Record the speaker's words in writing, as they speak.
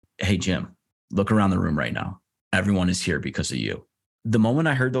hey, Jim, look around the room right now. Everyone is here because of you. The moment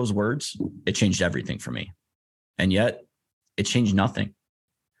I heard those words, it changed everything for me. And yet it changed nothing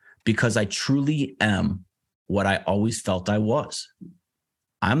because I truly am what I always felt I was.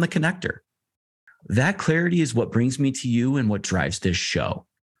 I'm the connector. That clarity is what brings me to you and what drives this show,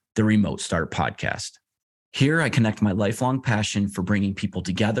 the Remote Start Podcast. Here, I connect my lifelong passion for bringing people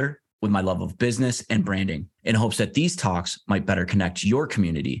together with my love of business and branding in hopes that these talks might better connect your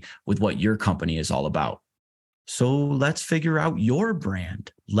community with what your company is all about. So let's figure out your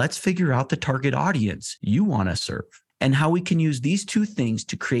brand. Let's figure out the target audience you want to serve and how we can use these two things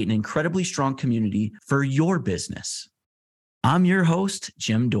to create an incredibly strong community for your business. I'm your host,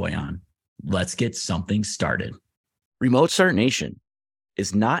 Jim Doyon. Let's get something started. Remote Start Nation,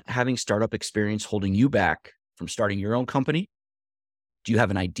 is not having startup experience holding you back from starting your own company? Do you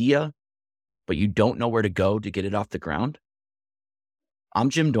have an idea, but you don't know where to go to get it off the ground? I'm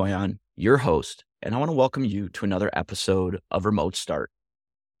Jim Doyon, your host, and I want to welcome you to another episode of Remote Start.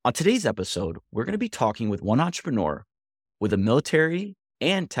 On today's episode, we're going to be talking with one entrepreneur with a military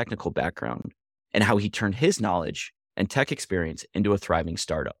and technical background and how he turned his knowledge and tech experience into a thriving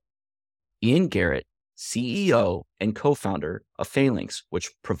startup. Ian Garrett, CEO and co-founder of Phalanx, which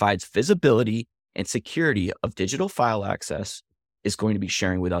provides visibility and security of digital file access, is going to be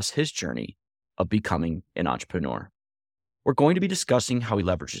sharing with us his journey of becoming an entrepreneur. We're going to be discussing how he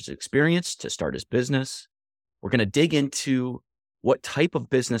leverages his experience to start his business. We're going to dig into what type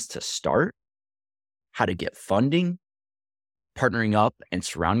of business to start, how to get funding, partnering up and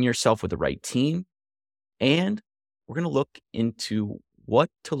surrounding yourself with the right team, and we're going to look into what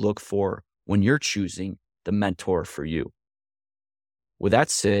to look for when you're choosing the mentor for you. With that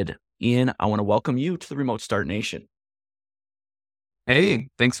said, Ian, I want to welcome you to the Remote Start Nation. Hey,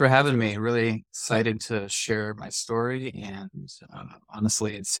 thanks for having me. Really excited to share my story. And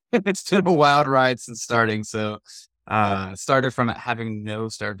honestly, it's been a wild ride since starting. So started from having no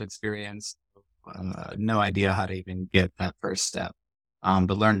startup experience, no idea how to even get that first step,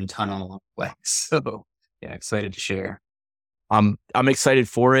 but learned a ton along the way. So yeah, excited to share. I'm excited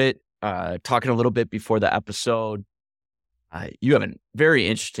for it. Talking a little bit before the episode, you have a very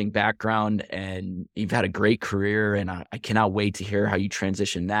interesting background and you've had a great career, and I cannot wait to hear how you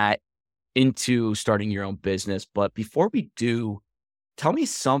transition that into starting your own business. But before we do, tell me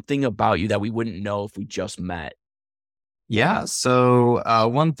something about you that we wouldn't know if we just met. Yeah. So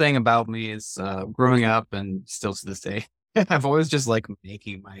one thing about me is growing up and still to this day, I've always just like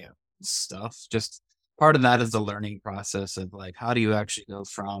making my own stuff. Just part of that is the learning process of like, how do you actually go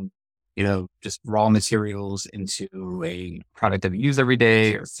from just raw materials into a product that we use every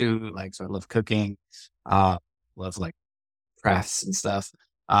day or food. Like, so I love cooking, love like crafts and stuff.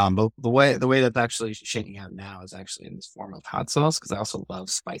 But the way that's actually shaking out now is actually in this form of hot sauce, because I also love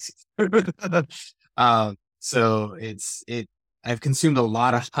spicy food. So I've consumed a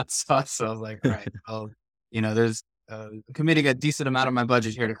lot of hot sauce. So I was like, all right, well, there's committing a decent amount of my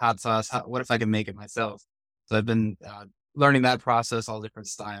budget here to hot sauce. What if I can make it myself? So I've been learning that process, all different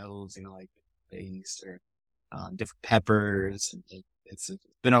styles, like paste or different peppers. It's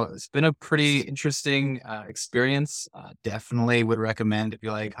been a pretty interesting experience. Definitely would recommend, if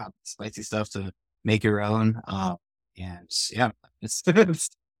you like hot spicy stuff, to make your own. And yeah, it's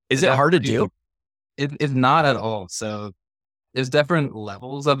Is it hard to do? It's not at all. So there's different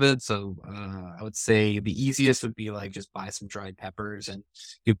levels of it. So I would say the easiest would be like just buy some dried peppers and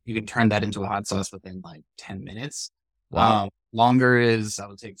you can turn that into a hot sauce within like 10 minutes. Wow. Longer is I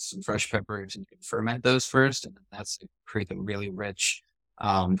would take some fresh peppers and you can ferment those first, and then that's to create a really rich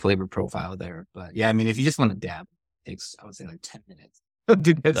flavor profile there. But yeah, I mean, if you just want to dab, it takes, I would say, like 10 minutes.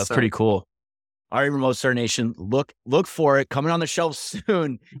 That's pretty cool. All right, Remote Start Nation, look for it coming on the shelves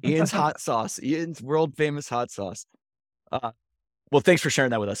soon. Ian's hot sauce, Ian's world famous hot sauce. Well, thanks for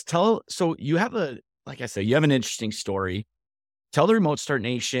sharing that with us. So you have like I said, you have an interesting story. Tell the Remote Start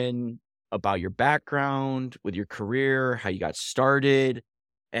Nation about your background with your career, how you got started,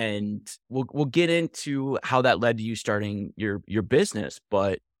 and we'll get into how that led to you starting your business.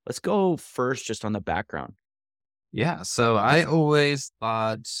 But let's go first just on the background. Yeah. So I always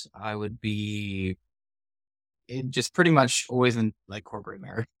thought I would be just pretty much always in like corporate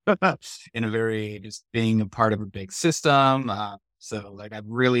America, in a very, just being a part of a big system. So like I've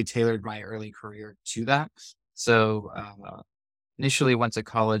really tailored my early career to that. So initially went to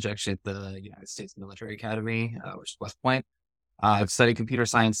college actually at the United States Military Academy, which is West Point. I've studied computer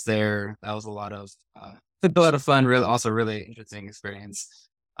science there. That was a lot of fun, really, also really interesting experience.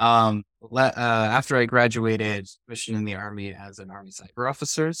 After I graduated, commissioned in the Army as an Army cyber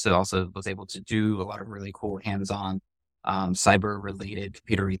officer, so also was able to do a lot of really cool hands-on cyber related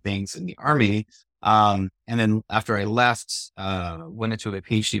computery things in the Army. And then after I left, went into a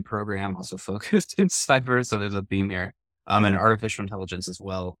PhD program, also focused in cyber. So there's a beam here, and artificial intelligence as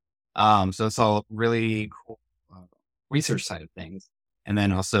well. So it's all really cool research side of things. And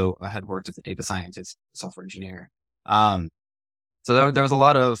then also I had worked as a data scientist, software engineer. So there was a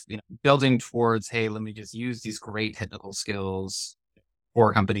lot of building towards, hey, let me just use these great technical skills for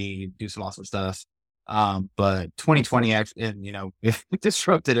a company, do some awesome stuff. But 2020 actually, it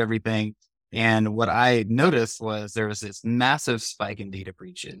disrupted everything. And what I noticed was there was this massive spike in data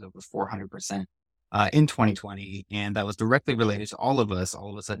breaches, over 400%, in 2020. And that was directly related to all of us,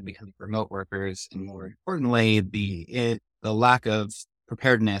 all of a sudden becoming remote workers. And more importantly, the lack of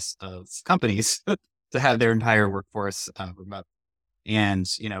preparedness of companies to have their entire workforce remote. And,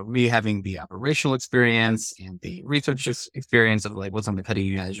 me having the operational experience and the research experience of like what's on the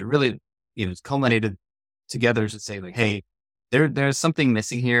cutting edge, really, culminated together to say like, hey, there's something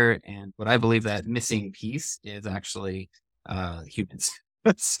missing here. And what I believe that missing piece is actually humans.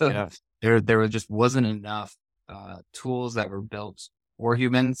 So Yeah. there just wasn't enough tools that were built for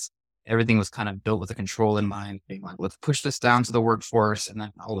humans. Everything was kind of built with a control in mind, being like, let's push this down to the workforce. And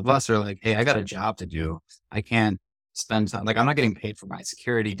then all of us are like, hey, I got a job to do. I can't spend time. Like, I'm not getting paid for my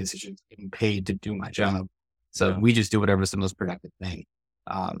security decisions, I'm getting paid to do my job. So we just do whatever's the most productive thing.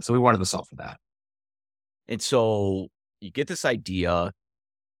 So we wanted to solve for that. And so you get this idea.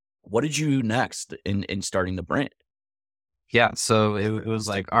 What did you do next in starting the brand? Yeah. So it was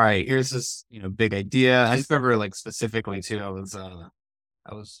like, all right, here's this, big idea. I just remember like specifically too, I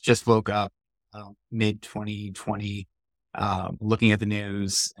was just woke up mid 2020, looking at the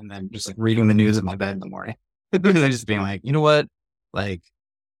news and then just like reading the news in my bed in the morning. And then just being like, you know what? Like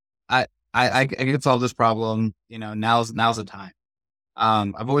I can solve this problem. Now's the time.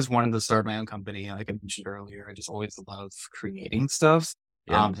 I've always wanted to start my own company. Like I mentioned earlier, I just always love creating stuff.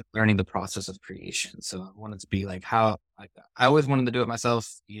 Learning the process of creation. So I wanted to be like I always wanted to do it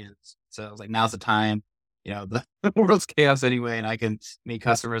myself. So I was like, now's the time. The world's chaos anyway, and I can meet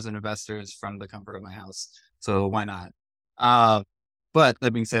customers and investors from the comfort of my house. So why not? But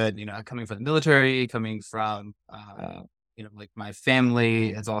that being said, coming from the military, coming from, like my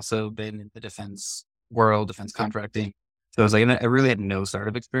family has also been in the defense world, defense contracting. So I was like, I really had no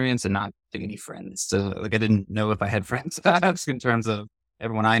startup experience and not any friends. So like, I didn't know if I had friends in terms of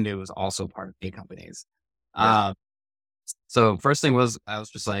everyone I knew was also part of big companies. So first thing was, I was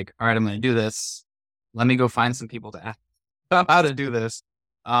just like, all right, I'm going to do this. Let me go find some people to ask how to do this.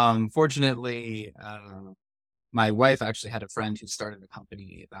 Fortunately, my wife actually had a friend who started a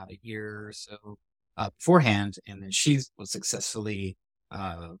company about a year or so beforehand, and then she was successfully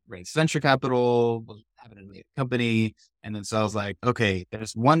raised venture capital, was having a company, and then so I was like, okay,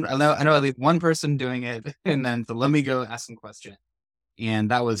 there's one. I know at least one person doing it, and then so let me go ask some questions,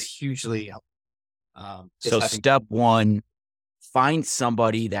 and that was hugely helpful. So step one, find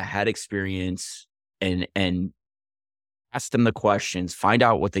somebody that had experience and ask them the questions, find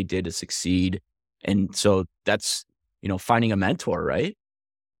out what they did to succeed. And so that's, finding a mentor, right?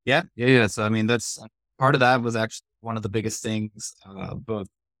 Yeah. So, I mean, that's part of that was actually one of the biggest things, both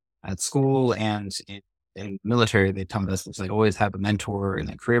at school and in military. They taught us, it's like always have a mentor and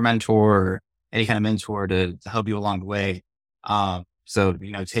a career mentor or any kind of mentor to help you along the way. So,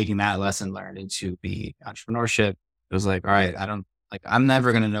 taking that lesson learned into the entrepreneurship, it was like, all right, I'm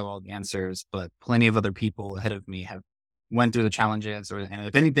never going to know all the answers, but plenty of other people ahead of me have went through the challenges, and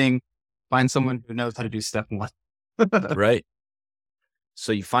if anything, find someone who knows how to do step one. Right.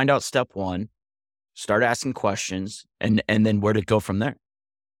 So you find out step one, start asking questions, and then where to go from there.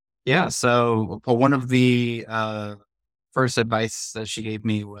 Yeah. So one of the first advice that she gave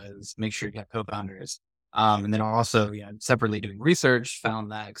me was make sure you have co-founders. And then also, separately doing research,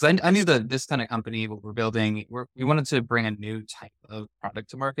 found that because I knew that this kind of company, what we're building, we wanted to bring a new type of product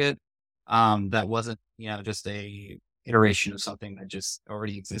to market that wasn't, just a iteration of something that just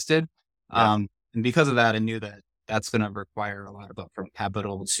already existed. And because of that, I knew that that's going to require a lot of upfront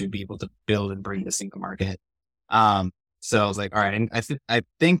capital to be able to build and bring this thing to market. So I was like, all right, and I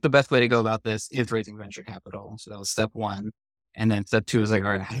think the best way to go about this is raising venture capital. So that was step one. And then step two was like,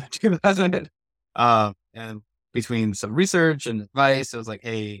 all right, how do you do that? And between some research and advice, it was like,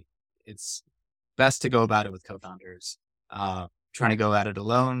 hey, it's best to go about it with co-founders. Trying to go at it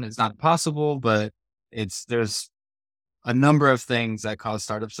alone is not possible, but there's a number of things that cause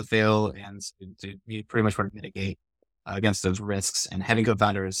startups to fail, and you pretty much want to mitigate against those risks, and having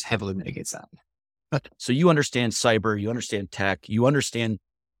co-founders heavily mitigates that. So you understand cyber, you understand tech, you understand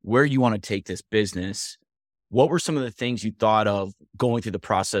where you want to take this business. what were some of the things you thought of going through the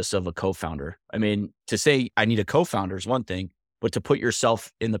process of a co-founder? I mean, to say I need a co-founder is one thing, but to put yourself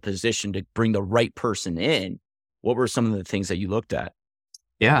in the position to bring the right person in, what were some of the things that you looked at?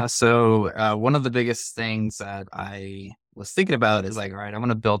 Yeah. So one of the biggest things that I was thinking about is like, all right, I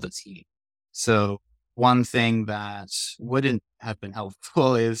want to build a team. So one thing that wouldn't have been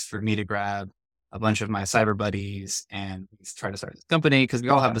helpful is for me to grab a bunch of my cyber buddies and try to start this company because we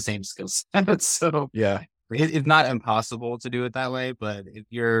all have the same skill set. So Yeah. it's not impossible to do it that way, but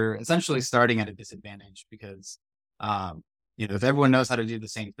you're essentially starting at a disadvantage because, if everyone knows how to do the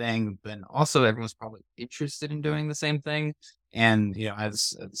same thing, then also everyone's probably interested in doing the same thing. And,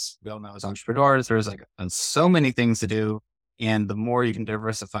 as we all know, as entrepreneurs, there's like so many things to do. And the more you can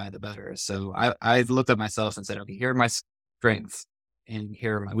diversify, the better. So I looked at myself and said, okay, here are my strengths and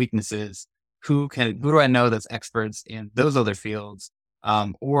here are my weaknesses. Who do I know that's experts in those other fields?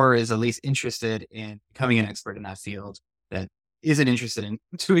 Or is at least interested in becoming an expert in that field that isn't interested in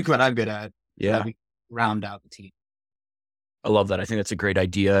doing what I'm good at. Yeah. That we round out the team. I love that. I think that's a great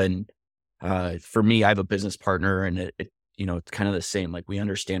idea. And for me, I have a business partner and it's kind of the same. Like we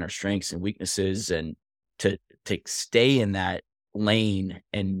understand our strengths and weaknesses and to stay in that lane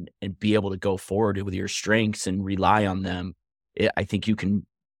and be able to go forward with your strengths and rely on them. I think you can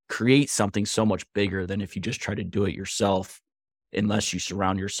create something so much bigger than if you just try to do it yourself, unless you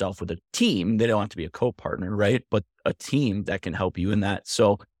surround yourself with a team. They don't have to be a co-partner, right? But a team that can help you in that.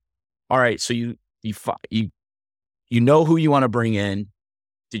 So, all right. So you know who you want to bring in.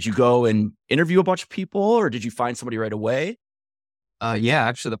 Did you go and interview a bunch of people or did you find somebody right away? Yeah,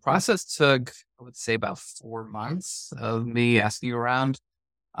 actually the process took, I would say about 4 months of me asking around.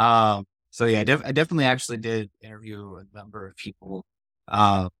 So yeah, I definitely actually did interview a number of people,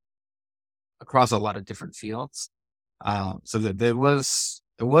 across a lot of different fields. So that it was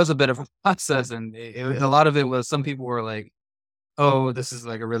a bit of a process and a lot of it was some people were like, oh, this is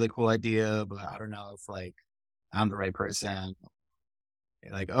like a really cool idea, but I don't know if like I'm the right person.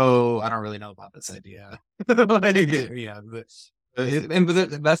 Like, oh, I don't really know about this idea. But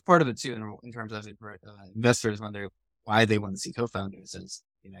that's part of it too, in terms of investors wonder why they want to see co-founders. Is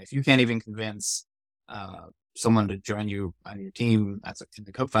if you can't even convince someone to join you on your team as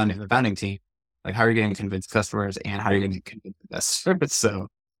the founding team, like how are you going to convince customers and how are you going to convince investors? So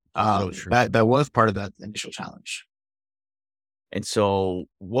that was part of that initial challenge. And so,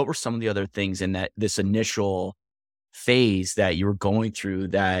 what were some of the other things in this initial phase that you were going through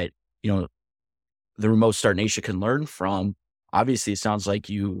that the Remote Start Nation can learn from? Obviously, it sounds like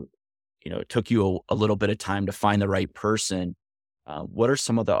it took you a little bit of time to find the right person. What are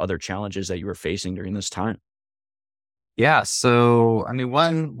some of the other challenges that you were facing during this time? Yeah, so I mean,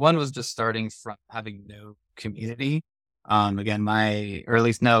 one was just starting from having no community. Again, or at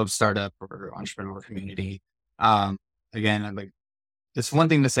least no startup or entrepreneur community. Again, I'm like, it's one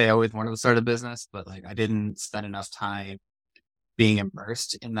thing to say I always wanted to start a business, but like I didn't spend enough time being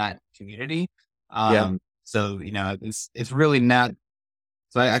immersed in that community. Yeah. So it's really not.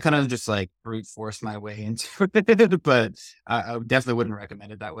 So I kind of just like brute forced my way into it, but I definitely wouldn't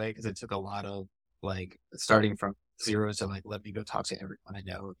recommend it that way because it took a lot of like starting from zero to like let me go talk to everyone I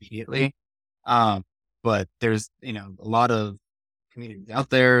know immediately. But there's a lot of communities out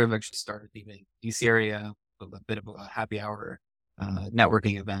there. I've actually started even DC area with a bit of a happy hour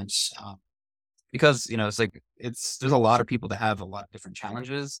networking events because it's like there's a lot of people that have a lot of different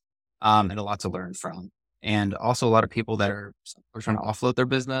challenges and a lot to learn from, and also a lot of people that are trying to offload their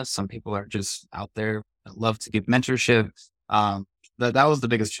business. Some people are just out there that love to give mentorship. That was the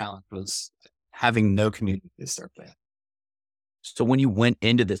biggest challenge, was having no community to start with. So when you went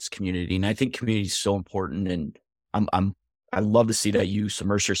into this community, and I think community is so important, and I love to see that you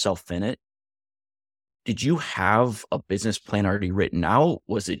submerge yourself in it. Did you have a business plan already written out?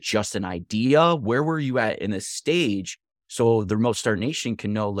 Was it just an idea? Where were you at in this stage? So the Remote Start Nation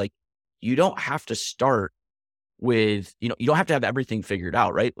can know, like, you don't have to start with, you don't have to have everything figured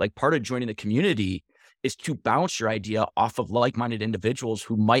out, right? Like part of joining the community is to bounce your idea off of like-minded individuals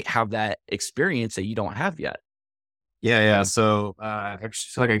who might have that experience that you don't have yet. Yeah. So I actually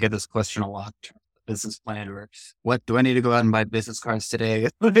feel like I get this question a lot. Business plan, or what do I need to go out and buy business cards today?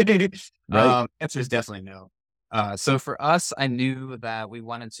 Right. Answer is definitely no. So for us, I knew that we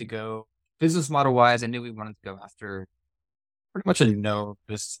wanted to go business model wise. I knew we wanted to go after pretty much a no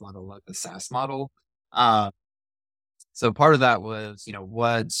business model, like the SaaS model. So part of that was,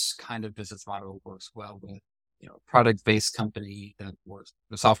 what kind of business model works well with, product-based company that works,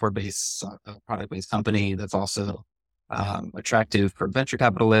 a software-based product-based company that's also attractive for venture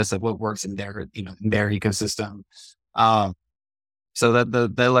capitalists, like what works in their ecosystem. So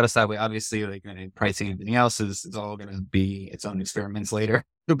they let us that way. Obviously, like pricing and everything else is all going to be its own experiments later.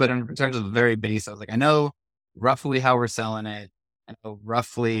 But in terms of the very base, I was like, I know roughly how we're selling it. I know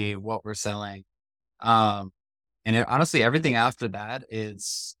roughly what we're selling. Um, honestly, everything after that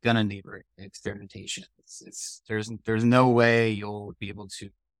is gonna need experimentation. There's no way you'll be able to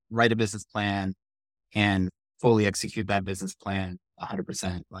write a business plan and fully execute that business plan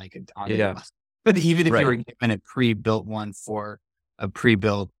 100% like on day Yeah. one. But even if you Right. were given a pre-built one for a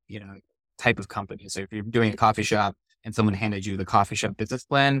pre-built, type of company. So if you're doing a coffee shop and someone handed you the coffee shop business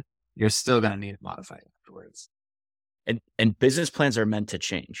plan, you're still gonna need to modify it afterwards. And business plans are meant to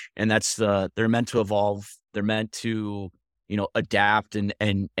change, and they're meant to evolve. They're meant to, adapt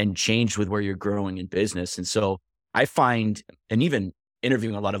and change with where you're growing in business. And so I find, and even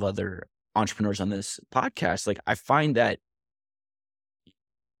interviewing a lot of other entrepreneurs on this podcast, like I find that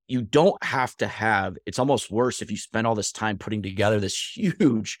you don't have to have, it's almost worse if you spend all this time putting together this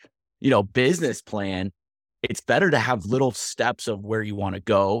huge, business plan. It's better to have little steps of where you want to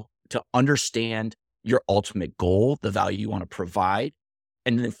go, to understand your ultimate goal, the value you want to provide,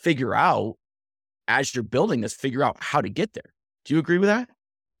 and then figure out, as you're building this, figure out how to get there. Do you agree with that?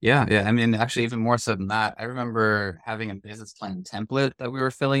 Yeah, yeah. I mean, actually, even more so than that, I remember having a business plan template that we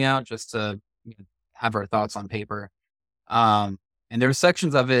were filling out just to have our thoughts on paper. Um, and there were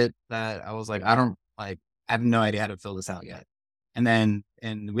sections of it that I was like, I have no idea how to fill this out yet. And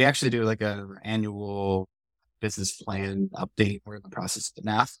we actually do like a annual business plan update. We're in the process of it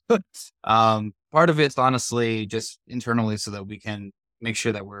now. Part of it's honestly just internally so that we can make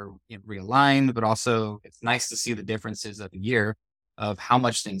sure that we're realigned, but also it's nice to see the differences of the year of how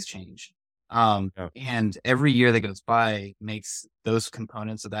much things change. Yeah. And every year that goes by makes those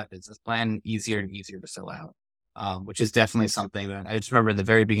components of that business plan easier and easier to fill out. Which is definitely something that I just remember at the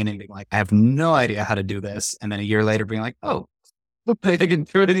very beginning being like, I have no idea how to do this. And then a year later being like, oh, I can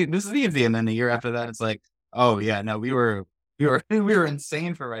do it. This is easy. And then a year after that, it's like, oh yeah, no, we were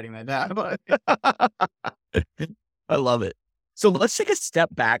insane for writing that down. I love it. So let's take a step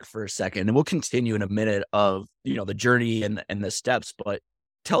back for a second, and we'll continue in a minute of, the journey and the steps. But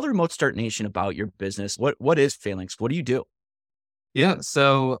tell the Remote Start Nation about your business. What is Phalanx? What do you do? Yeah.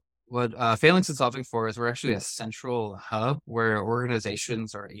 So what Phalanx is solving for is we're actually a central hub where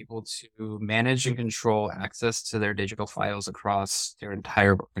organizations are able to manage and control access to their digital files across their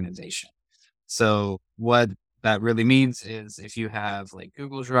entire organization. So what that really means is if you have like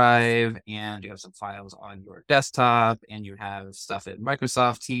Google Drive and you have some files on your desktop and you have stuff in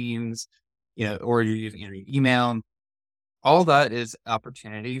Microsoft Teams, or you're using your email, all that is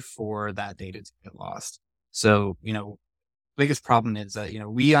opportunity for that data to get lost. So, biggest problem is that,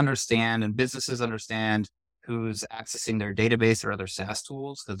 we understand and businesses understand who's accessing their database or other SaaS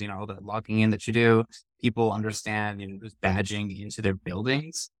tools because, all the logging in that you do, people understand, who's badging into their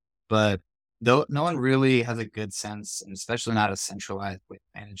buildings. But though no one really has a good sense, and especially not a centralized way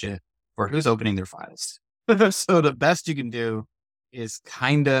to manage it, for who's opening their files. So the best you can do is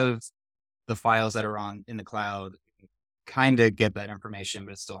kind of the files that are in the cloud, kind of get that information,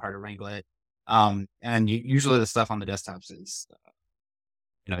 but it's still hard to wrangle it. And usually the stuff on the desktops is,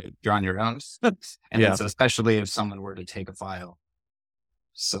 you're on your own. And then so especially if someone were to take a file,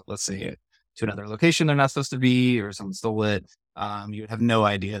 so let's say to another location they're not supposed to be, or someone stole it, you would have no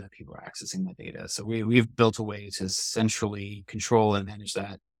idea that people are accessing that data. So we've built a way to centrally control and manage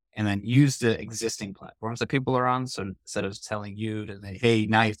that, and then use the existing platforms that people are on. So instead of telling you to say, hey,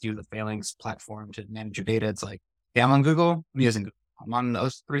 now you have to use the Phalanx platform to manage your data, it's like, yeah, I'm on Google, I'm using Google. I'm on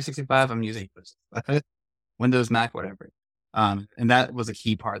OS 365, I'm using Windows, Mac, whatever. And that was a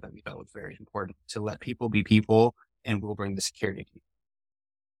key part that we felt was very important, to let people be people, and we'll bring the security.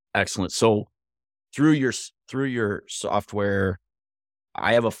 Excellent. So through your software,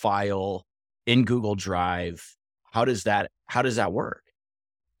 I have a file in Google Drive. How does that work?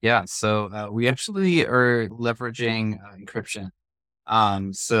 Yeah. So we actually are leveraging encryption.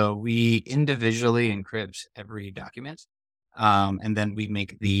 So we individually encrypt every document. And then we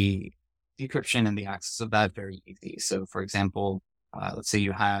make the decryption and the access of that very easy. So for example, let's say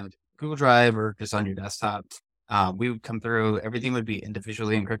you have Google Drive or just on your desktop, we would come through, everything would be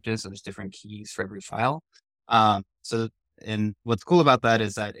individually encrypted. So there's different keys for every file. And what's cool about that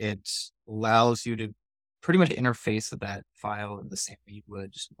is that it allows you to pretty much interface with that file in the same way you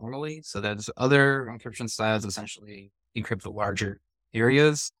would just normally. So there's other encryption styles essentially encrypt the larger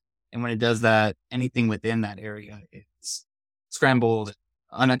areas. And when it does that, anything within that area is scrambled,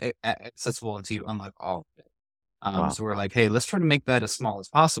 inaccessible until you unlock all of it. Wow. So we're like, hey, let's try to make that as small as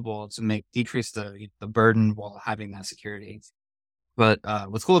possible to decrease the burden while having that security. But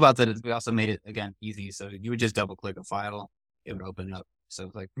what's cool about that is we also made it, again, easy. So you would just double click a file it would open up. So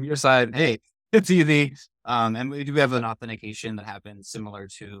like from your side, hey, it's easy. And we do have an authentication that happens similar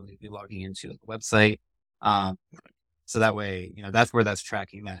to if you're logging into the website. Um, so that way, that's where that's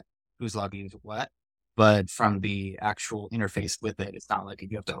tracking that who's logging into what. But from the actual interface with it, it's not like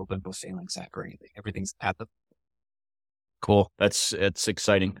you have to open a Phalanx app or anything. Everything's at the Cool. It's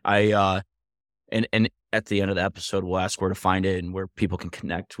exciting. And at the end of the episode, we'll ask where to find it and where people can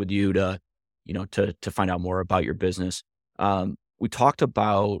connect with you to, to find out more about your business. We talked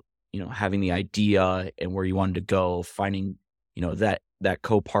about, having the idea and where you wanted to go, finding, that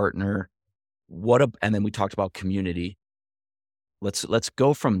co-partner. And then we talked about community. Let's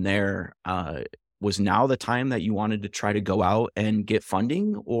go from there. Was now the time that you wanted to try to go out and get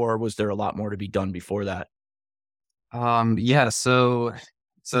funding, or was there a lot more to be done before that? Yeah, so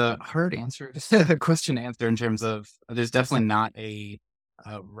it's a hard answer, question to answer in terms of there's definitely not a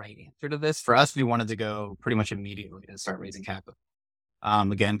right answer to this. For us, we wanted to go pretty much immediately to start raising capital.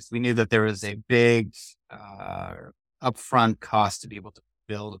 Again, 'cause we knew that there was a big upfront cost to be able to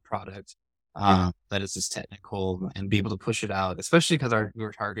build a product that is just technical and be able to push it out, especially because we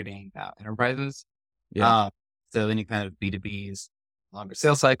were targeting enterprises. Yeah. So any kind of B2Bs, longer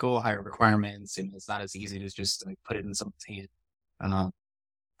sales cycle, higher requirements, and it's not as easy to just like put it in someone's hand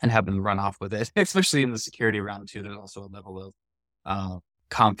and have them run off with it. Especially in the security round too, there's also a level of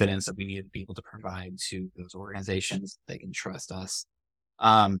confidence that we need to be able to provide to those organizations. They can trust us.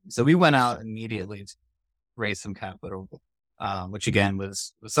 So we went out immediately to raise some capital, which again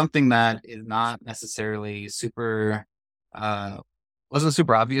was something that is not necessarily wasn't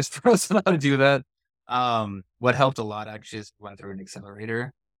super obvious for us on how to do that. What helped a lot actually is we went through an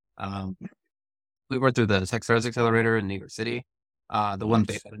accelerator. We went through the Techstars accelerator in New York City. The one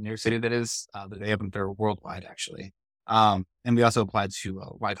based out of New York City that is, they have them, they're worldwide actually. And we also applied to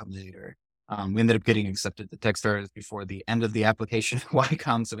Y Combinator. We ended up getting accepted to Techstars before the end of the application at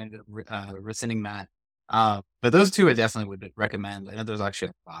YCom, so we ended up rescinding that. But those two I definitely would recommend. I know there's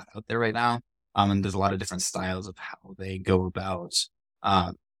actually a lot out there right now. And there's a lot of different styles of how they go about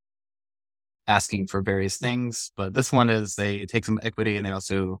asking for various things. But this one is they take some equity and they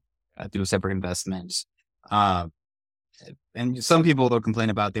also do a separate investment. And some people will complain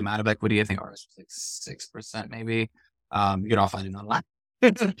about the amount of equity. I think ours was like 6% maybe. You can all find it online.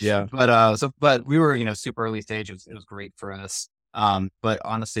 Yeah. But we were, super early stage. It was great for us. But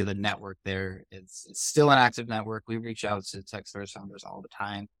honestly, the network there it's still an active network. We reach out to Techstars founders all the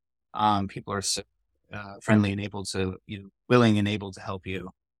time. People are so friendly and able to, willing and able to help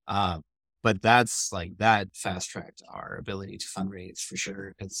you. But that's like that fast tracked our ability to fundraise for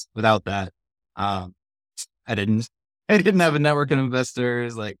sure. Because without that, I didn't have a network of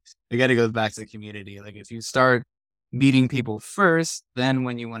investors. Like again, it goes back to the community. Like if you start meeting people first, then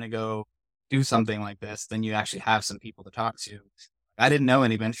when you want to go do something like this, then you actually have some people to talk to. I didn't know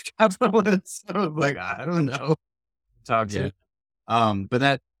any venture capitalists. So I was like, I don't know who to talk to. But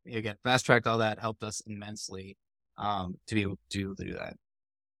that again, fast tracked all that helped us immensely to be able to do that.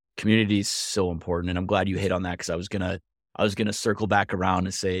 Community is so important, and I'm glad you hit on that because I was gonna circle back around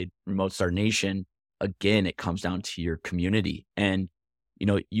and say Remote Start Nation again. It comes down to your community, and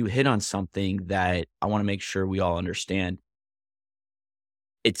you hit on something that I want to make sure we all understand.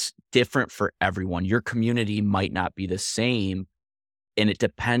 It's different for everyone. Your community might not be the same, and it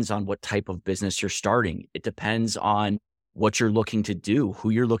depends on what type of business you're starting. It depends on what you're looking to do,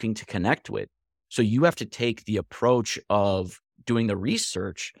 who you're looking to connect with. So you have to take the approach of doing the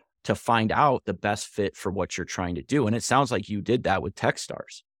research to find out the best fit for what you're trying to do. And it sounds like you did that with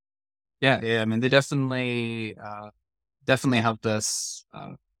Techstars. Yeah. I mean, they definitely helped us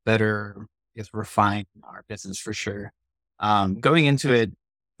better, refine our business for sure. Going into it,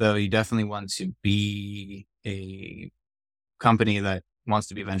 though, you definitely want to be a company that wants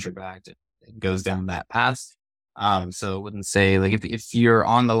to be venture backed and goes down that path. So I wouldn't say like if you're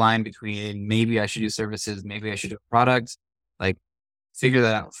on the line between maybe I should do services, maybe I should do a product, like figure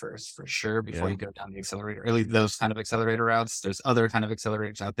that out first for sure before you go down the accelerator, or at least those kind of accelerator routes. There's other kind of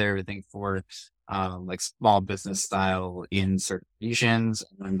accelerators out there, I think, for like small business style in certain regions,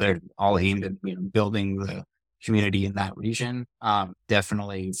 and they're all aimed at building the community in that region.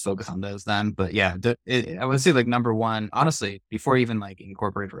 Definitely focus on those then. But yeah, I would say like number one, honestly, before even like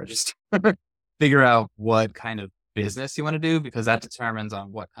incorporate or register, figure out what kind of business you want to do, because that determines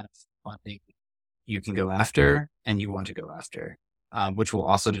on what kind of funding you can go after and you want to go after, which will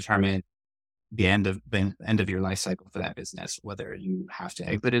also determine the end of your life cycle for that business, whether you have to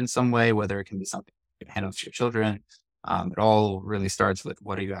exit in some way, whether it can be something you can hand off to your children. It all really starts with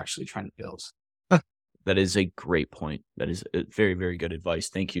what are you actually trying to build? That is a great point. That is very, very good advice.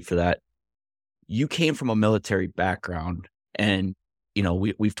 Thank you for that. You came from a military background. And,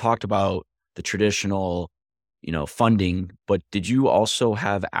 we've talked about the traditional, funding, but did you also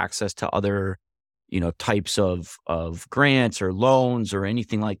have access to other, types of grants or loans or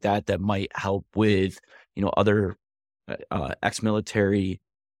anything like that that might help with, other ex-military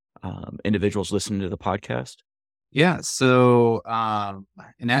individuals listening to the podcast? Yeah. So,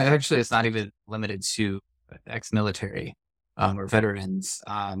 and actually, it's not even limited to ex-military or veterans,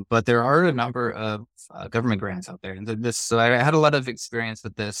 but there are a number of government grants out there. And so I had a lot of experience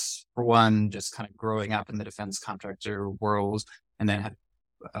with this. For one, just kind of growing up in the defense contractor world, and then had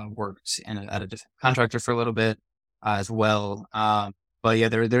worked at a defense contractor for a little bit as well. But yeah,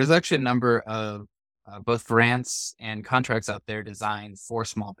 there's actually a number of both grants and contracts out there designed for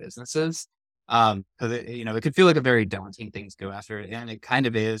small businesses. Because it could feel like a very daunting thing to go after, and it kind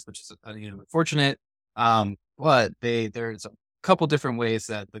of is, which is unfortunate. But there's a couple different ways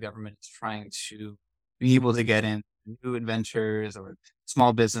that the government is trying to be able to get in new inventors or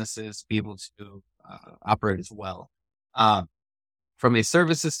small businesses to be able to operate as well. Um, from a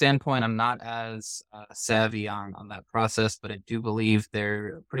services standpoint, I'm not as savvy on that process, but I do believe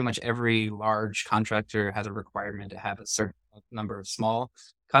pretty much every large contractor has a requirement to have a certain number of small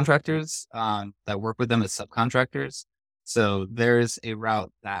contractors that work with them as subcontractors. So there's a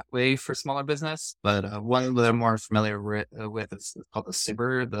route that way for smaller business, but one that I'm more familiar with is called the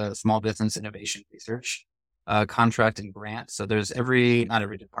SIBR, the Small Business Innovation Research contract and grant. So there's not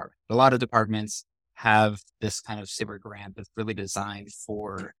every department, but a lot of departments have this kind of SIBR grant that's really designed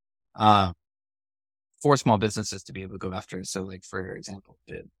uh, for small businesses to be able to go after. So like, for example,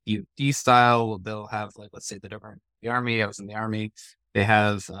 the UD style, they'll have like, let's say the Army, I was in the Army. They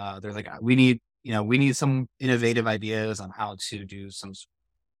have, they're like, we need some innovative ideas on how to do some,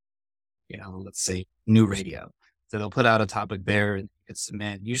 let's say new radio. So they'll put out a topic there and it's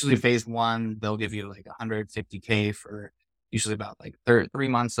submit. Usually phase one, they'll give you like 150K for usually about like 3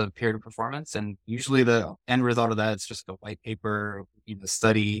 months of peer performance. And usually the end result of that is just a white paper,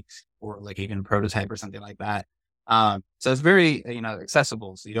 study, or like even a prototype or something like that. So it's very,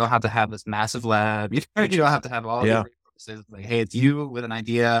 accessible. So you don't have to have this massive lab. You don't have to have all Yeah. these resources. Like, hey, it's you with an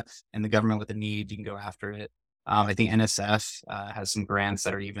idea and the government with a need. You can go after it. I think NSF has some grants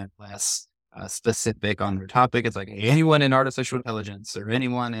that are even less specific on their topic. It's like, hey, anyone in artificial intelligence or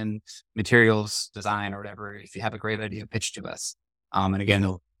anyone in materials design or whatever, if you have a great idea, pitch to us. And again,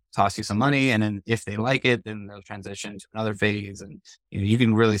 they'll toss you some money, and then if they like it, then they'll transition to another phase, and you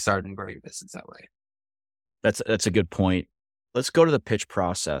can really start and grow your business that way. That's a good point. Let's go to the pitch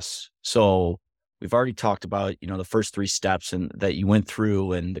process. So we've already talked about, the first 3 steps and that you went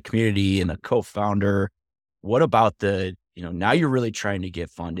through and the community and the co-founder. What about now you're really trying to get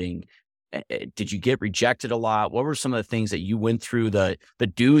funding. Did you get rejected a lot? What were some of the things that you went through, the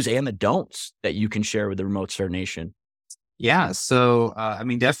do's and the don'ts that you can share with the Remote Start Nation? Yeah. So,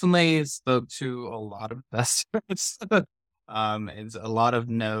 definitely spoke to a lot of investors. It's a lot of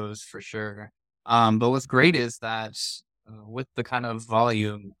no's for sure. But what's great is that with the kind of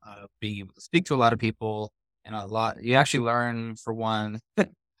volume of being able to speak to a lot of people and you actually learn. For one, I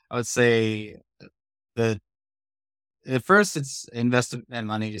would say the at first it's investment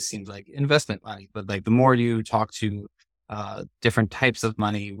money just seems like investment money, but like the more you talk to different types of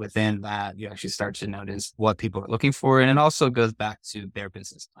money within that, you actually start to notice what people are looking for. And it also goes back to their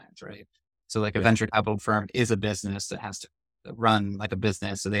business plans, right? So like a venture capital firm is a business that has to run like a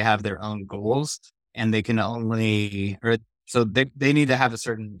business. So they have their own goals, and they can so they need to have a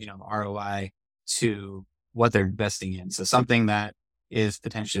certain, ROI to what they're investing in. So something that is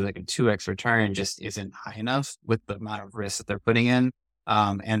potentially like a 2x return just isn't high enough with the amount of risk that they're putting in,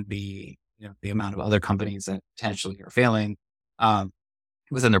 and the amount of other companies that potentially are failing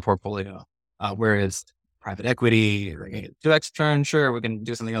within their portfolio. Whereas private equity, like a 2x return, sure, we can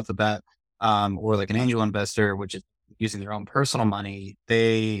do something else with that. Or like an angel investor, which is using their own personal money,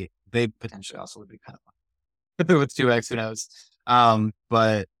 they potentially also would be kind of with 2x, who knows?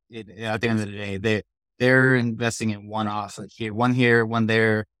 But at the end of the day, they're investing in one-offs, like here, one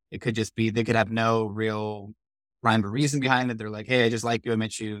there. It could just be, they could have no real rhyme or reason behind it. They're like, hey, I just like you, I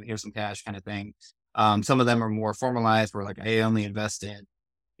met you, here's some cash kind of thing. Some of them are more formalized, where like, I only invest in,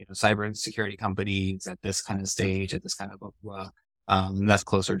 cyber security companies at this kind of stage, at this kind of blah, blah, blah. And that's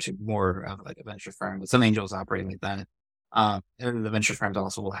closer to more of like a venture firm, but some angels operate like that. And the venture firms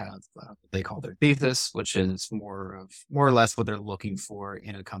also will have what they call their thesis, which is more or less what they're looking for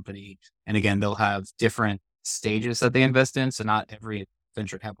in a company. And again, they'll have different stages that they invest in. So not every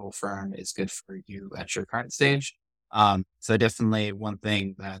venture capital firm is good for you at your current stage. So definitely one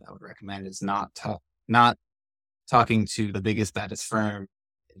thing that I would recommend is not talking to the biggest, baddest firm,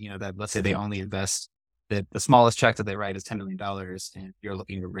 that let's say they only invest that the smallest check that they write is $10 million and you're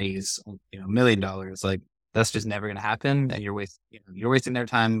looking to raise, $1 million, like that's just never going to happen. And you're wasting their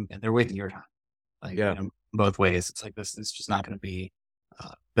time and they're wasting your time. Like, Yeah. both ways. It's like, this is just not going to be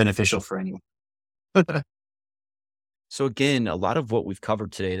beneficial for anyone. So again, a lot of what we've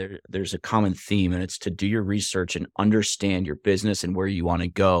covered today, there's a common theme, and it's to do your research and understand your business and where you want to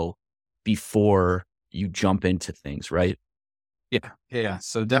go before you jump into things, right? Yeah.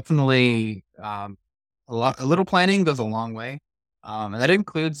 So definitely, a little planning goes a long way. And that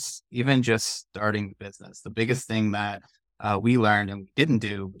includes even just starting the business. The biggest thing that we learned and we didn't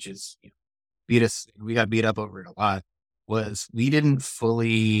do, which is we got beat up over it a lot, was we didn't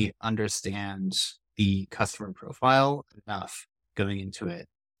fully understand the customer profile enough going into it.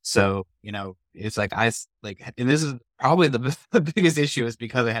 So, it's like and this is probably the biggest issue, is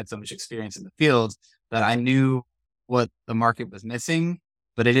because I had so much experience in the field that I knew what the market was missing,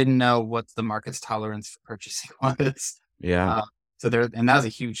 but I didn't know what the market's tolerance for purchasing was. Yeah. And that was a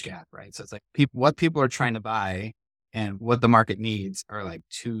huge gap, right? So it's like what people are trying to buy and what the market needs are like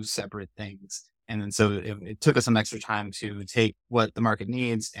two separate things. And then so it took us some extra time to take what the market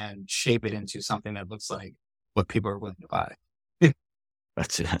needs and shape it into something that looks like what people are willing to buy.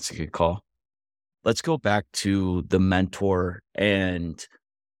 That's a good call. Let's go back to the mentor and,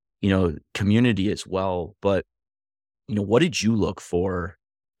 community as well. But, what did you look for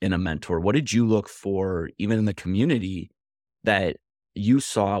in a mentor? What did you look for even in the community that you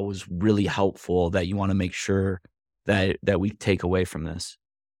saw was really helpful that you want to make sure that we take away from this?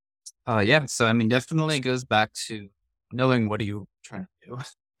 Yeah. So, I mean, definitely it goes back to knowing what are you trying to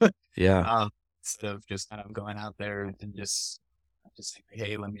do. Yeah. Instead of just kind of going out there and just saying,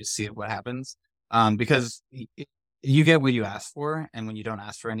 hey, let me just see what happens. Because you get what you ask for, and when you don't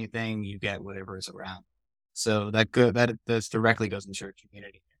ask for anything, you get whatever is around. So that directly goes into your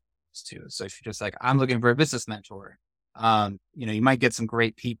community too. So if you're just like, I'm looking for a business mentor, you might get some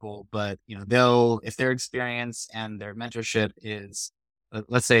great people, but if their experience and their mentorship is,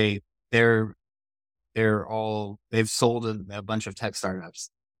 let's say they've sold a bunch of tech startups,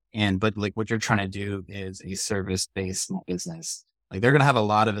 but like what you're trying to do is a service-based small business. Like they're going to have a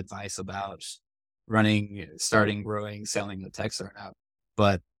lot of advice about running, starting, growing, selling the tech startup,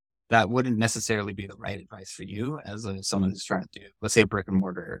 but that wouldn't necessarily be the right advice for you as someone who's trying to do, let's say, a brick and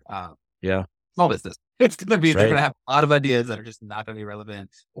mortar small business. It's going to be, they're going to have a lot of ideas that are just not going to be relevant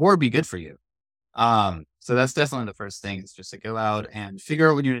or be good for you. So that's definitely the first thing, is just to go out and figure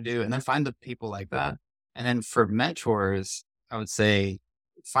out what you need to do and then find the people like that. And then for mentors, I would say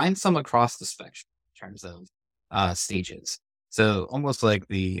find some across the spectrum in terms of stages. So almost like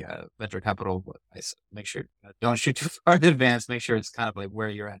the venture capital, make sure don't shoot too far in advance. Make sure it's kind of like where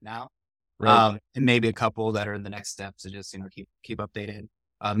you're at now, Right. and maybe a couple that are in the next steps to just keep updated.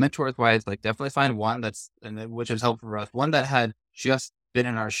 Mentors wise, like definitely find one which is helpful for us. One that had just been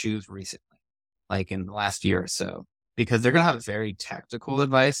in our shoes recently, like in the last year or so, because they're gonna have very tactical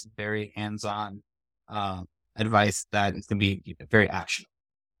advice, very hands-on advice that is gonna be very actionable.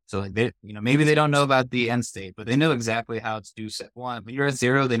 So like maybe they don't know about the end state, but they know exactly how to do step one. When you're at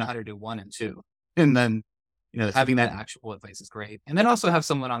 0, they know how to do 1 and 2. And then, having that actual advice is great. And then also have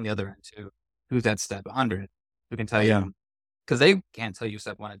someone on the other end too, who's at step 100, who can tell you, because they can't tell you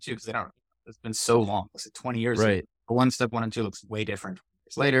step 1 and 2 because they don't. It's been so long. It's like 20 years. Right. But step 1 and 2 looks way different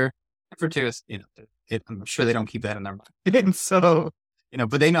years later. And for 2, I'm sure they don't keep that in their mind. And so,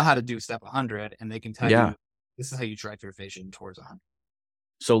 but they know how to do step 100, and they can tell you this is how you drive your vision towards 100.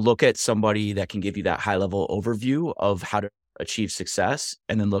 So look at somebody that can give you that high level overview of how to achieve success,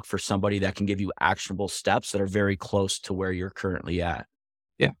 and then look for somebody that can give you actionable steps that are very close to where you're currently at.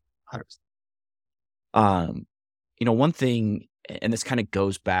 Yeah. 100%. One thing, and this kind of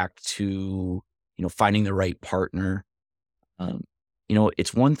goes back to, finding the right partner.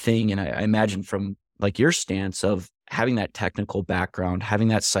 It's one thing, and I imagine from like your stance of having that technical background, having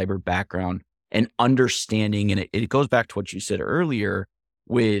that cyber background, and understanding, and it goes back to what you said earlier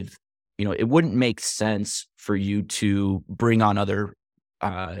with, it wouldn't make sense for you to bring on other,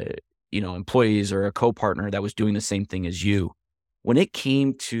 employees or a co-partner that was doing the same thing as you. When it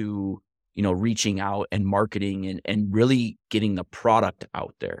came to, reaching out and marketing and really getting the product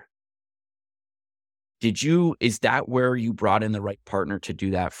out there, is that where you brought in the right partner to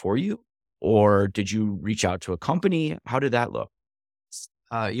do that for you? Or did you reach out to a company? How did that look?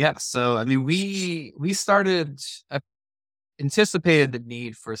 Yeah. So, I mean, we started, anticipated the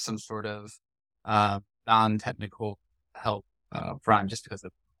need for some sort of non-technical help front, just because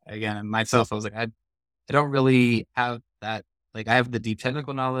of, again, myself, I was like, I don't really have that. Like, I have the deep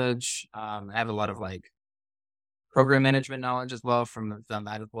technical knowledge. I have a lot of like program management knowledge as well from done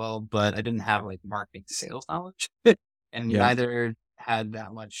that as well, but I didn't have like marketing sales knowledge, and Yeah. neither had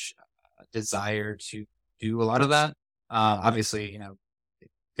that much desire to do a lot of that. Obviously,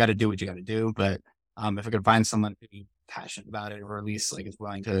 got to do what you got to do, but if I could find someone who's passionate about it, or at least like is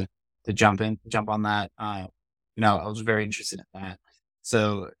willing to jump on that, I was very interested in that.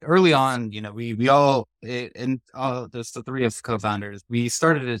 So early on, we all and there's the three of co-founders. We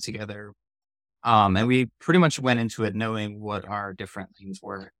started it together, and we pretty much went into it knowing what our different things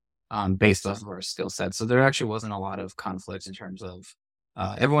were, based off of our skill set. So there actually wasn't a lot of conflict in terms of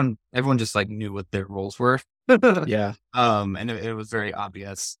everyone just like knew what their roles were. Yeah. And it was very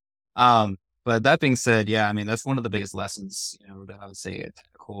obvious. But that being said, yeah, I mean, that's one of the biggest lessons, that I would say a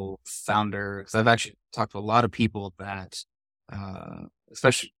technical founder, because I've actually talked to a lot of people that,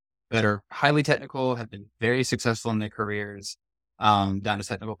 especially that are highly technical, have been very successful in their careers, down a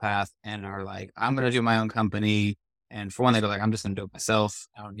technical path, and are like, I'm going to do my own company. And for one, they're like, I'm just going to do it myself.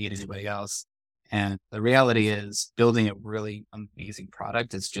 I don't need anybody else. And the reality is building a really amazing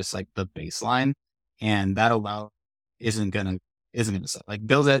product is just like the baseline. And that alone isn't gonna sell. Like,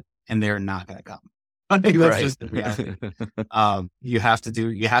 build it and they're not gonna come. I think that's Right. just the reality. You have to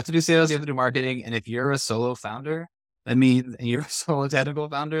do sales, you have to do marketing. And if you're a solo founder, that means, and you're a solo technical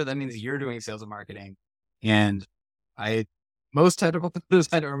founder, that means you're doing sales and marketing. And I most technical founders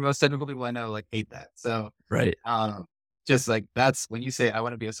or most technical people I know like hate that. So Right. just like, that's when you say I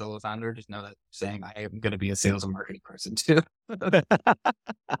want to be a solo founder, just know that saying I am going to be a sales and marketing person too.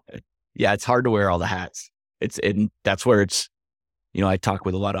 Yeah, it's hard to wear all the hats. And that's where I talk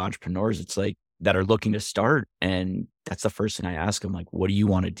with a lot of entrepreneurs. It's like that are looking to start. And that's the first thing I ask them, like, what do you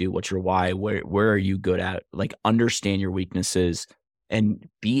want to do? What's your why? Where are you good at? Like, understand your weaknesses and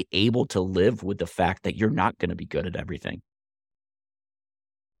be able to live with the fact that you're not going to be good at everything.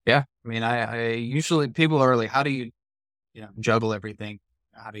 Yeah. I mean, I usually, people are like, how do you, juggle everything?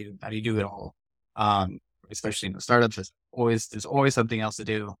 How do you do it all? Especially in the startups, there's always something else to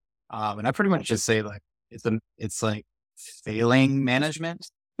do. And I pretty much just say like, it's like failing management.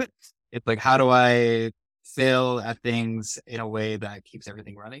 It's like, how do I fail at things in a way that keeps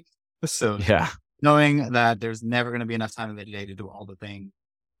everything running? So Yeah. knowing that there's never going to be enough time in the day to do all the things,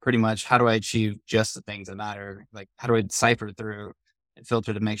 pretty much how do I achieve just the things that matter? Like, how do I decipher through and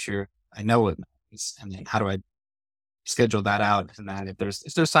filter to make sure I know what matters? And then how do I schedule that out? And that if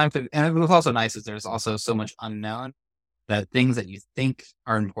there's time for, and what's also nice is there's also so much unknown that things that you think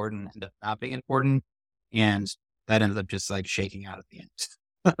are important end up not being important. And that ends up just like shaking out at the end.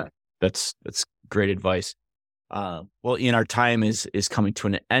 That's great advice. Well, Ian, our time is coming to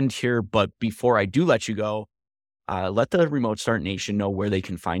an end here, but before I do let you go, let the Remote Start Nation know where they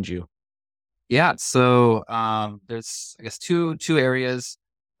can find you. Yeah. So there's, I guess, two areas.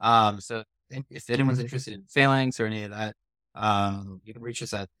 So if anyone's interested in Phalanx or any of that, you can reach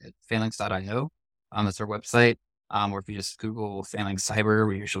us at phalanx.io. That's our website. Or if you just Google Phalanx Cyber,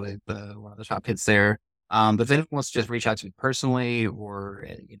 we're usually one of the top hits there. But if anyone wants to just reach out to me personally, or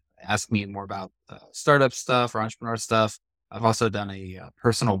ask me more about startup stuff or entrepreneur stuff, I've also done a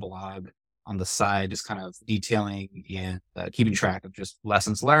personal blog on the side, just kind of detailing and keeping track of just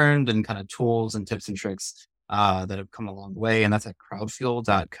lessons learned and kind of tools and tips and tricks that have come along the way. And that's at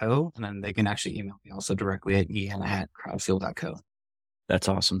crowdfuel.co. And then they can actually email me also directly at ian@crowdfuel.co. That's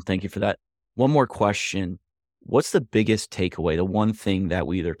awesome. Thank you for that. One more question. What's the biggest takeaway, the one thing that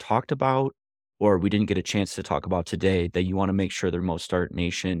we either talked about or we didn't get a chance to talk about today that you want to make sure the Remote Start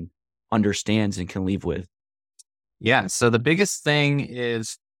Nation understands and can leave with? Yeah. So the biggest thing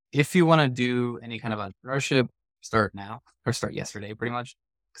is, if you want to do any kind of entrepreneurship, start now or start yesterday, pretty much.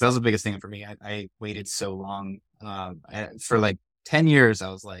 Because that was the biggest thing for me. I waited so long. For like 10 years, I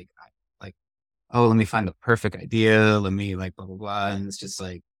was like, oh, let me find the perfect idea. Let me like blah, blah, blah. And it's just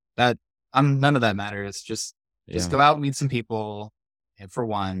like that. None of that matters. Just go out and meet some people, and for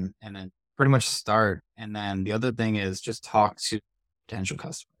one, and then pretty much start. And then the other thing is just talk to potential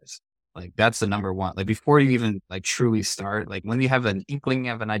customers. Like, that's the number one. Like, before you even like truly start, like when you have an inkling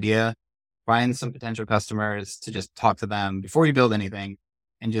of an idea, find some potential customers to just talk to them before you build anything.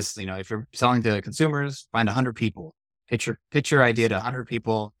 And just, if you're selling to consumers, find 100 people, pitch your idea to 100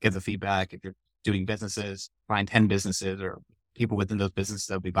 people, get the feedback. If you're doing businesses, find 10 businesses or people within those businesses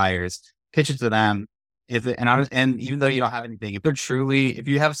that will be buyers, pitch it to them. And even though you don't have anything, if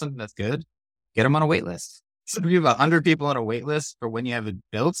you have something that's good, get them on a wait list. So if you have 100 people on a wait list for when you have it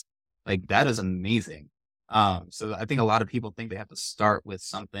built, like, that is amazing. So I think a lot of people think they have to start with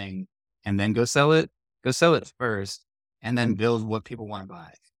something and then go sell it. Go sell it first and then build what people want to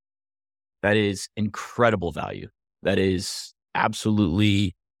buy. That is incredible value. That is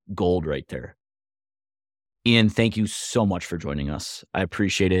absolutely gold right there. Ian, thank you so much for joining us. I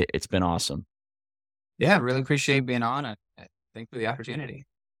appreciate it. It's been awesome. Yeah, really appreciate being on. Thanks for the opportunity.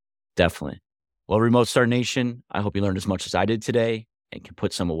 Definitely. Well, Remote Start Nation, I hope you learned as much as I did today and can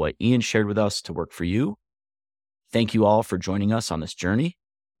put some of what Ian shared with us to work for you. Thank you all for joining us on this journey.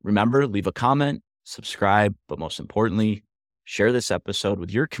 Remember, leave a comment, subscribe, but most importantly, share this episode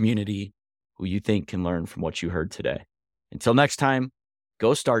with your community who you think can learn from what you heard today. Until next time,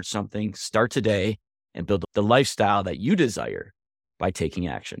 go start something, start today, and build the lifestyle that you desire by taking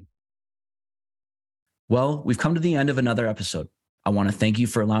action. Well, we've come to the end of another episode. I want to thank you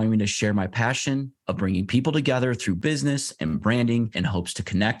for allowing me to share my passion of bringing people together through business and branding in hopes to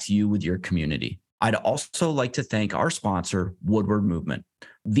connect you with your community. I'd also like to thank our sponsor, Woodward Movement,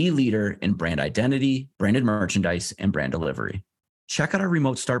 the leader in brand identity, branded merchandise, and brand delivery. Check out our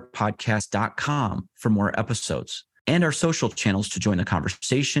remotestartpodcast.com for more episodes and our social channels to join the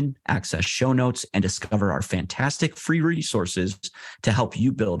conversation, access show notes, and discover our fantastic free resources to help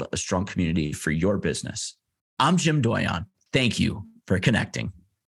you build a strong community for your business. I'm Jim Doyon. Thank you for connecting.